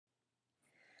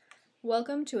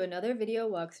Welcome to another video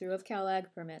walkthrough of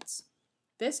CalAgPermits.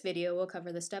 This video will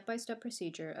cover the step-by-step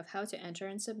procedure of how to enter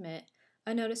and submit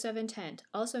a Notice of Intent,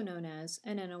 also known as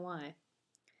an NOI.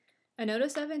 A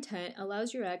Notice of Intent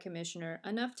allows your Ag Commissioner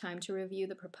enough time to review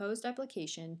the proposed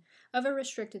application of a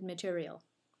restricted material.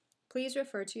 Please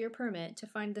refer to your permit to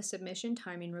find the submission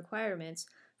timing requirements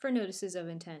for Notices of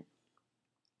Intent.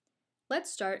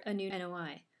 Let's start a new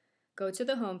NOI. Go to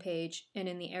the home page and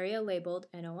in the area labeled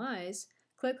NOIs,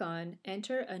 click on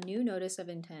Enter a New Notice of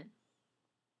Intent.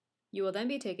 You will then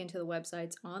be taken to the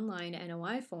website's online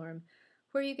NOI form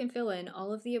where you can fill in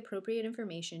all of the appropriate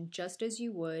information just as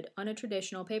you would on a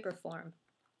traditional paper form.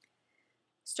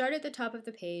 Start at the top of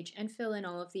the page and fill in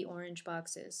all of the orange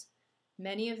boxes.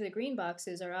 Many of the green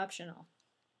boxes are optional.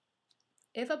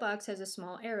 If a box has a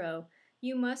small arrow,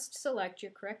 you must select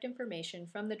your correct information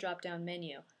from the drop-down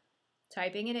menu.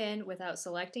 Typing it in without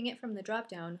selecting it from the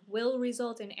drop-down will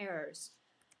result in errors.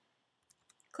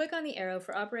 Click on the arrow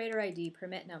for Operator ID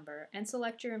permit number and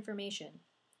select your information.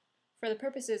 For the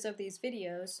purposes of these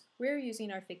videos, we're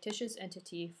using our fictitious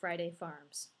entity, Friday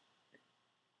Farms.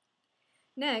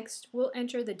 Next, we'll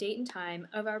enter the date and time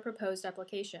of our proposed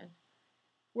application.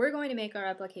 We're going to make our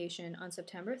application on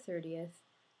September 30th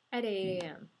at 8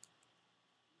 a.m.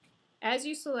 As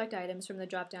you select items from the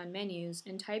drop-down menus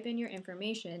and type in your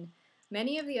information,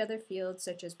 many of the other fields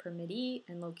such as permittee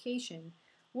and location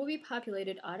will be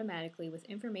populated automatically with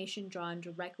information drawn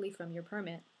directly from your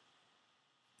permit.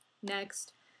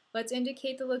 Next, let's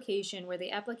indicate the location where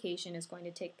the application is going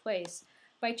to take place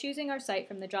by choosing our site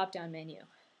from the drop-down menu.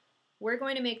 We're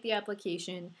going to make the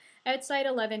application at Site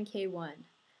 11K1.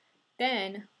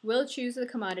 Then, we'll choose the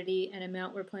commodity and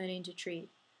amount we're planning to treat.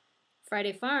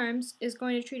 Friday Farms is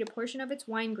going to treat a portion of its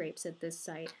wine grapes at this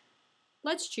site.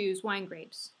 Let's choose wine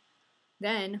grapes.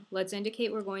 Then, let's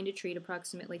indicate we're going to treat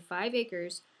approximately 5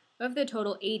 acres of the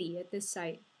total 80 at this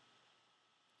site.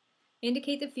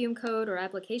 Indicate the fume code or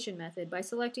application method by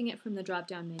selecting it from the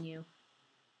drop-down menu.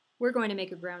 We're going to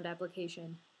make a ground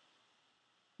application.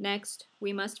 Next,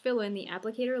 we must fill in the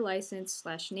applicator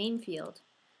license/name field.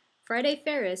 Friday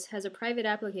Ferris has a private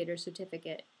applicator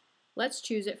certificate. Let's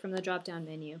choose it from the drop-down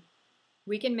menu.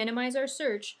 We can minimize our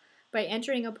search by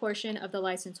entering a portion of the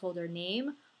license holder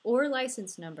name or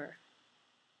license number.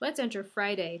 Let's enter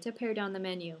Friday to pare down the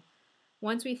menu.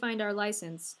 Once we find our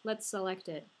license, let's select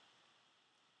it.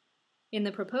 In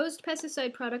the proposed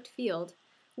pesticide product field,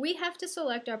 we have to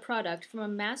select our product from a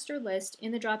master list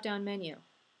in the drop-down menu.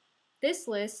 This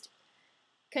list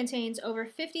contains over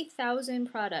 50,000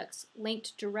 products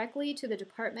linked directly to the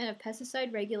Department of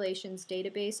Pesticide Regulations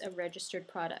database of registered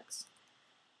products.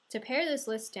 To pare this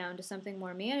list down to something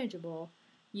more manageable,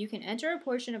 you can enter a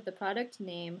portion of the product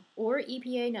name or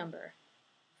EPA number.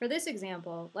 For this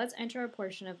example, let's enter a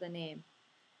portion of the name.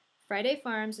 Friday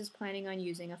Farms is planning on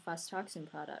using a phostoxin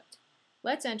product.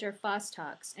 Let's enter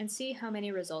Phostox and see how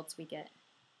many results we get.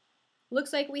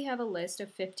 Looks like we have a list of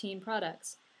 15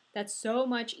 products. That's so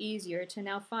much easier to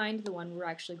now find the one we're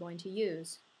actually going to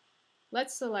use.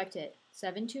 Let's select it,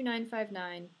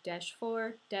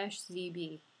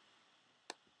 72959-4-ZB.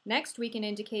 Next, we can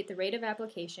indicate the rate of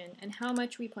application and how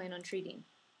much we plan on treating.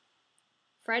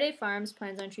 Friday Farms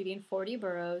plans on treating 40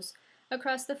 burrows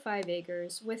across the 5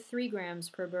 acres with 3 grams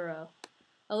per burrow.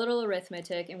 A little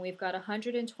arithmetic and we've got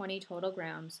 120 total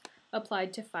grams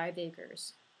applied to 5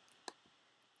 acres.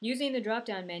 Using the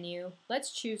drop-down menu,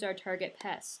 let's choose our target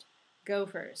pest,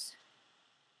 gophers.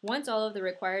 Once all of the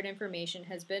required information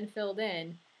has been filled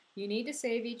in, you need to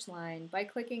save each line by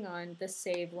clicking on the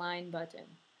Save Line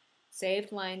button.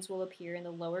 Saved lines will appear in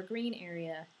the lower green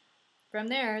area. From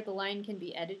there, the line can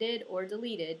be edited or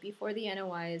deleted before the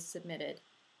NOI is submitted.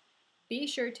 Be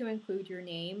sure to include your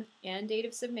name and date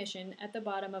of submission at the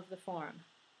bottom of the form.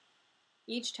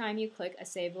 Each time you click a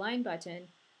Save Line button,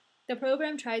 the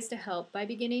program tries to help by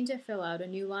beginning to fill out a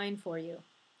new line for you.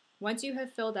 Once you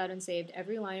have filled out and saved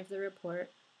every line of the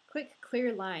report, click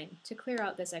Clear Line to clear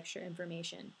out this extra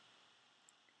information.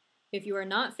 If you are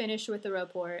not finished with the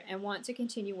report and want to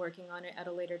continue working on it at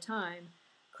a later time,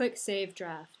 click Save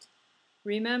Draft.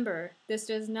 Remember, this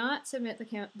does not submit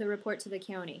the report to the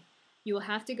county. You will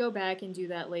have to go back and do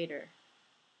that later.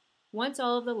 Once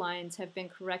all of the lines have been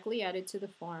correctly added to the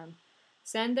form,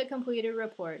 send the completed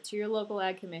report to your local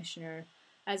Ag Commissioner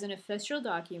as an official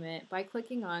document by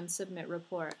clicking on Submit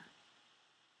Report.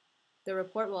 The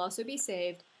report will also be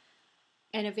saved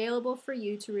and available for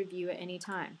you to review at any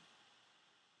time.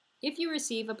 If you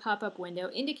receive a pop-up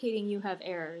window indicating you have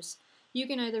errors, you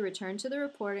can either return to the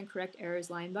report and correct errors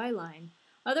line by line,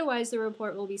 otherwise the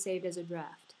report will be saved as a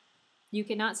draft. You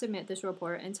cannot submit this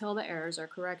report until the errors are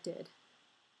corrected.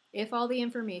 If all the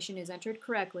information is entered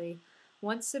correctly,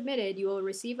 once submitted, you will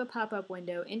receive a pop-up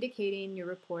window indicating your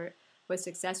report was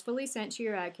successfully sent to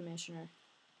your Ag Commissioner.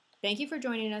 Thank you for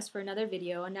joining us for another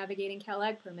video on navigating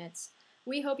CalAgPermits.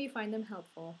 We hope you find them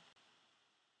helpful.